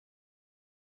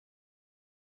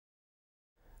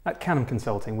At Canham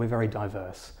Consulting, we're very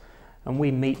diverse and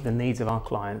we meet the needs of our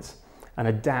clients and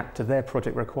adapt to their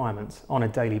project requirements on a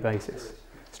daily basis.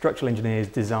 Structural engineers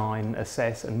design,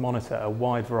 assess and monitor a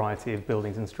wide variety of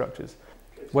buildings and structures.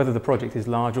 Whether the project is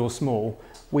large or small,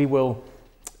 we will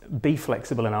be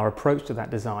flexible in our approach to that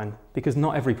design because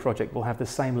not every project will have the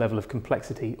same level of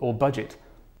complexity or budget.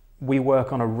 We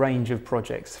work on a range of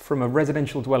projects, from a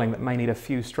residential dwelling that may need a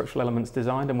few structural elements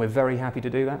designed, and we're very happy to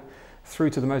do that, through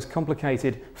to the most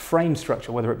complicated frame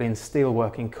structure, whether it be in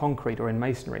steelwork, in concrete or in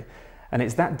masonry. And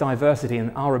it's that diversity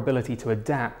and our ability to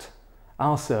adapt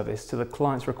our service to the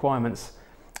client's requirements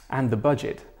and the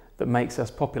budget that makes us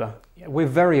popular. We're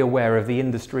very aware of the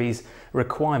industry's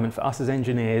requirement for us as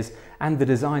engineers and the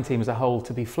design team as a whole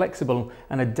to be flexible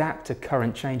and adapt to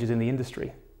current changes in the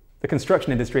industry. The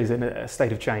construction industry is in a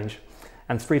state of change,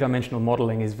 and three-dimensional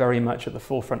modelling is very much at the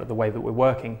forefront of the way that we're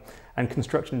working, and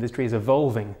construction industry is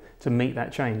evolving to meet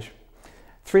that change.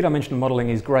 Three-dimensional modelling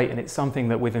is great, and it's something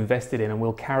that we've invested in and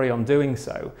will carry on doing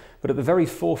so, but at the very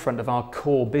forefront of our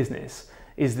core business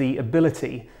is the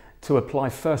ability to apply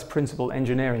first principle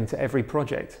engineering to every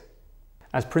project.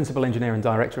 As Principal Engineer and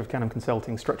Director of Canham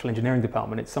Consulting Structural Engineering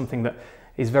Department, it's something that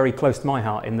is very close to my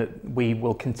heart in that we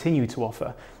will continue to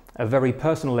offer a very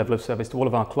personal level of service to all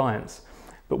of our clients,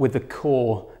 but with the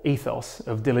core ethos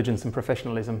of diligence and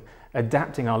professionalism,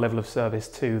 adapting our level of service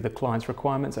to the client's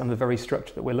requirements and the very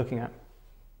structure that we're looking at.